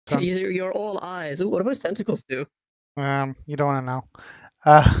one. You're all eyes. Ooh, what do those tentacles do? You don't want to know.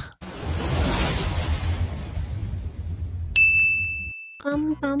 I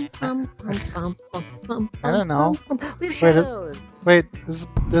don't know. We have shadows. Wait, there's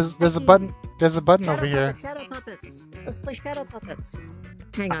a button. There's a button over here. Shadow puppets. Let's play shadow puppets.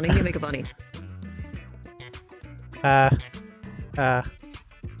 Hang on, I need to make a bunny.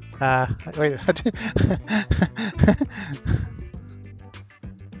 Wait.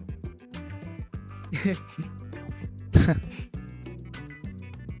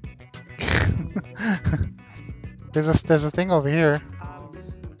 There's a thing over here.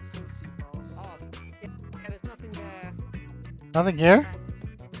 There's nothing there. Nothing here?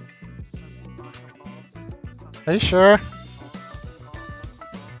 Are you sure?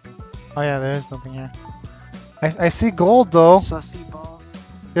 Oh yeah, there is nothing here. I see gold though. Sussy balls.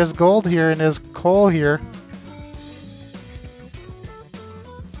 There's gold here and there's coal here.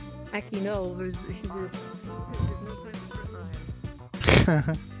 Actually, no. There's no time to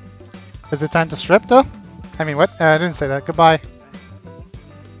survive. Is it time to strip though? I mean, what? I didn't say that. Goodbye.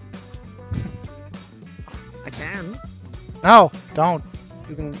 I can. No, don't.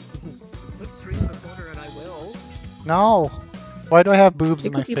 You can put stream recorder and I will. No. Why do I have boobs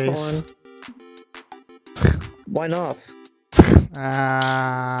in You my can keep face? Why not?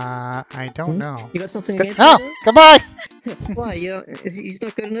 I don't know. You got something against No, me? goodbye. Why? He's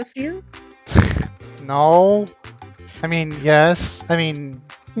not good enough for you? No. I mean, yes. I mean,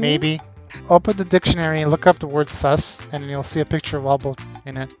 maybe. Open the dictionary and look up the word sus, and you'll see a picture of Wobble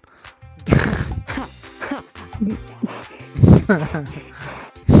in it.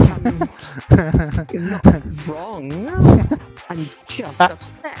 You're not wrong. I'm just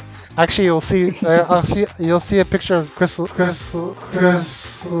upset. Actually, you'll see. You'll see a picture of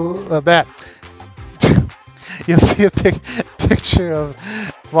that. You'll see a picture of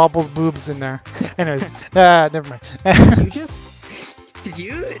Wobble's boobs in there. Anyways, never mind. Did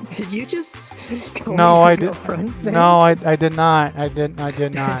you just? No, I did. Name? No, I did not. I did not.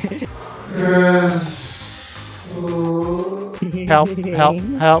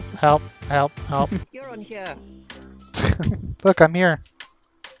 Help. You're on here. Look, I'm here.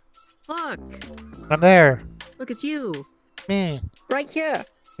 Look. I'm there. Look, it's you. Me. Right here.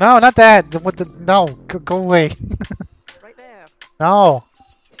 No, not that. No, go away. Right there. No.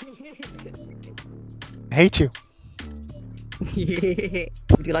 I hate you.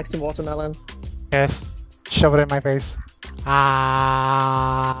 Would you like some watermelon? Yes. Shove it in my face.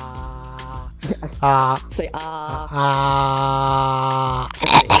 Say my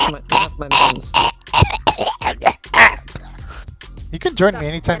buns. You can join me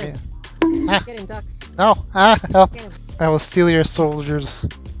anytime. Get him, ducks. No. Help. Get him. I will steal your soldiers.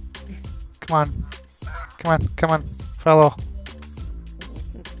 Come on, fellow.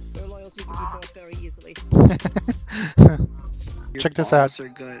 Your loyalty can be bought very easily. Check this out. Are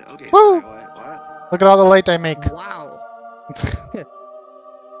good. Okay, Woo! sorry, what? Look at all the light I make. Wow.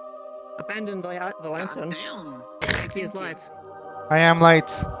 Abandoned by the lantern. Damn. Aki is light. I am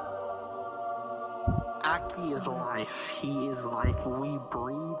light. Aki is life. He is life. We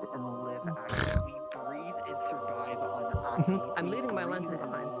breathe and live Aki. We breathe and survive on Aki. I'm leaving my lantern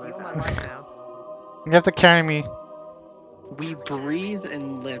behind, so you're my light now. You have to carry me. We breathe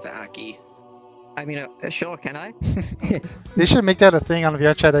and live Aki. I mean, sure, can I? They should make that a thing on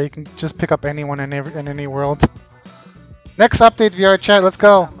VR chat that you can just pick up anyone in any world. Next update, VR chat. Let's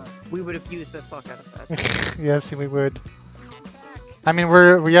go. We would abuse the fuck out of that. Yes, we would. I mean,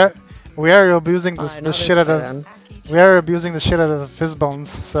 we are abusing the shit out of. We are abusing the shit out of Fizzbones.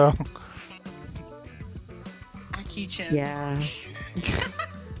 So. Aki-chan. Yeah.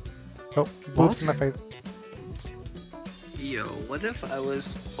 Oh, boobs in my face. Yo, what if I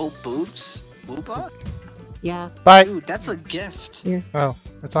was... Oh, boobs? Booba? Yeah. Bye. Dude, that's a gift. Yeah. Well,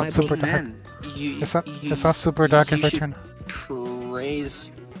 it's not My super boob. dark. Man, you, It's not super dark if I should turn.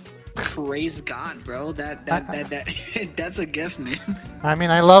 Praise God, bro. That that's a gift, man. I mean,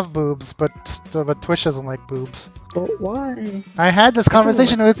 I love boobs, but Twitch doesn't like boobs. But why? I had this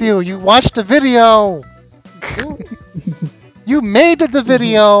conversation with you. You watched the video. You made the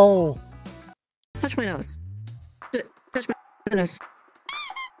video. Touch my nose. Touch my nose.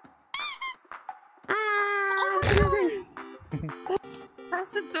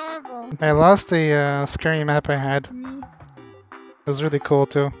 That's adorable. I lost the scary map I had. It was really cool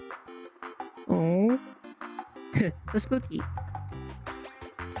too. Oh. So spooky.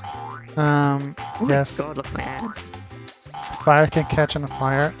 Um, Oh yes. my god, look at my ass. Fire can catch on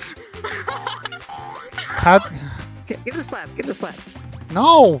fire. How? Give it a slap, give it a slap.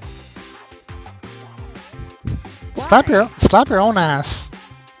 No! Why? Slap your own ass.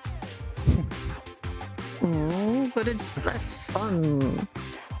 but it's less fun.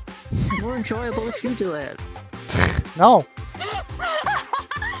 It's more enjoyable if you do it. No.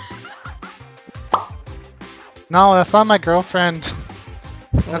 No, that's not my girlfriend.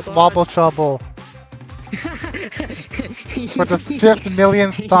 That's Wobble Trouble. For the 5th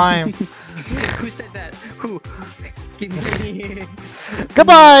millionth time. Who said that? Who? Give me.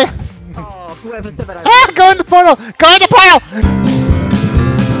 Goodbye! Oh, whoever said that. Ah! Go in the portal! Go in the portal!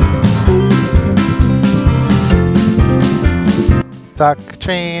 Duck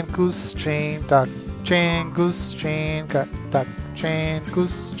train, goose train, duck train, goose train, duck train,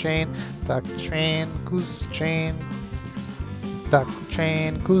 goose train, duck train, goose train, duck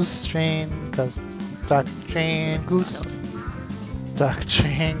train, goose train, cause duck train, goose, duck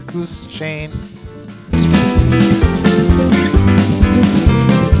train, goose train.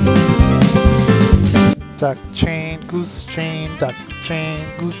 Duck train, goose train, duck train,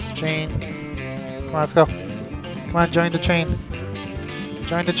 goose train. Come on, let's go. Come on, join the train.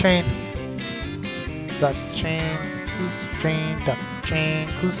 Join the train. Duck train, goose train, duck train,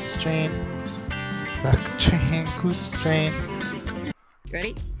 goose train. Duck train, goose train.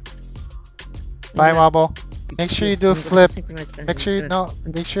 Ready? Bye, Wobble. Make sure you do a flip. Make Make sure you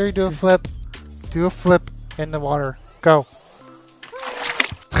make sure you do a flip. Do a flip in the water. Go.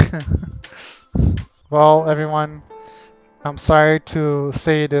 Well, everyone, I'm sorry to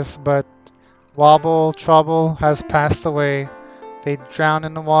say this, but Wobble Trouble has passed away. They drowned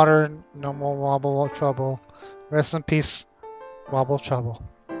in the water. No more Wobble Trouble. Rest in peace, Wobble Trouble.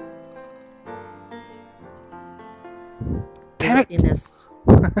 Damn it! You missed.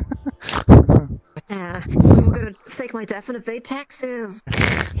 We were gonna fake my death and evade taxes.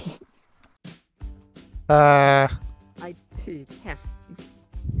 I test.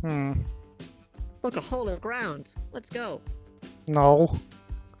 Look, a hole in the ground. Let's go. No.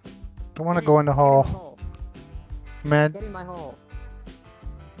 Don't want to go in the hole. Man. Get in my hole.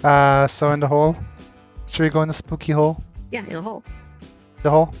 So in the hole? Should we go in the spooky hole? Yeah, in the hole. The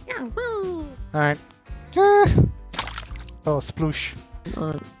hole? Yeah, woo! Alright. Oh, sploosh.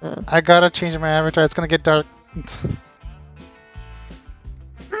 I gotta change my avatar. It's gonna get dark.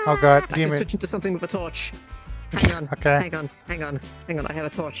 Oh god, I can demon. switch into something with a torch. Hang on. Okay. Hang on. Hang on. Hang on. I have a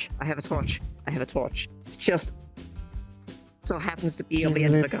torch. I have a torch. I have a torch. It's just so happens to be on the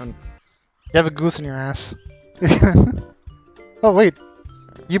end of the gun. You have a goose in your ass. Oh wait.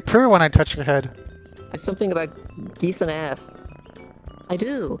 You purr when I touch your head. It's something about geese and ass. I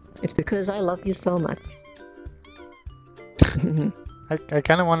do. It's because I love you so much. I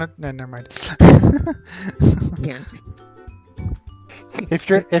kind of want to. No, never mind. Yeah. If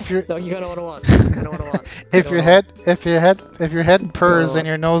you're No, you kind of want. You kind of want. if your head purrs and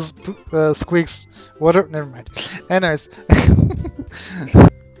your nose squeaks, whatever. Never mind. Anyways.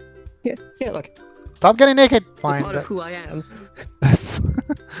 Yeah, look. Stop getting naked. Fine. Part of who I am. That's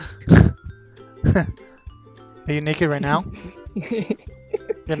Are you naked right now?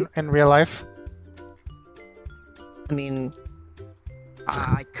 In real life? I mean,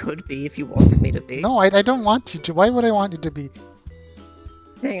 I could be if you wanted me to be. No, I don't want you to. Why would I want you to be?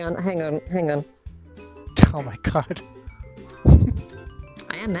 Hang on, hang on, hang on. Oh my god.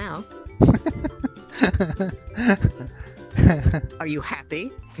 I am now. Are you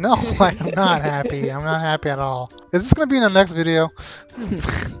happy? No, I'm not happy. I'm not happy at all. Is this gonna be in the next video?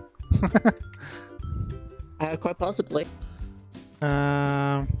 Quite possibly.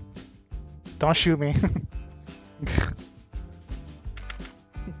 Don't shoot me.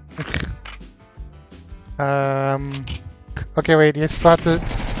 Okay, wait. You still have to.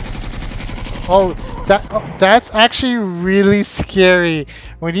 Oh, that's actually really scary.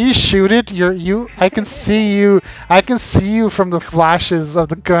 When you shoot it, I can see you. I can see you from the flashes of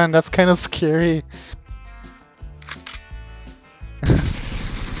the gun. That's kind of scary.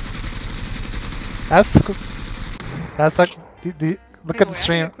 That's like look at the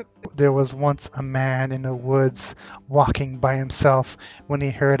stream. There was once a man in the woods walking by himself. When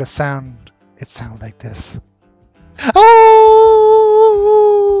he heard a sound, it sounded like this. Oh!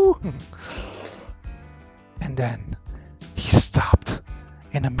 And then he stopped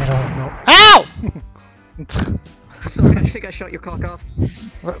in the middle of no. Ow! Sorry, I think I shot your cock off.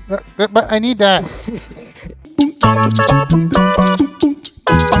 But I need that.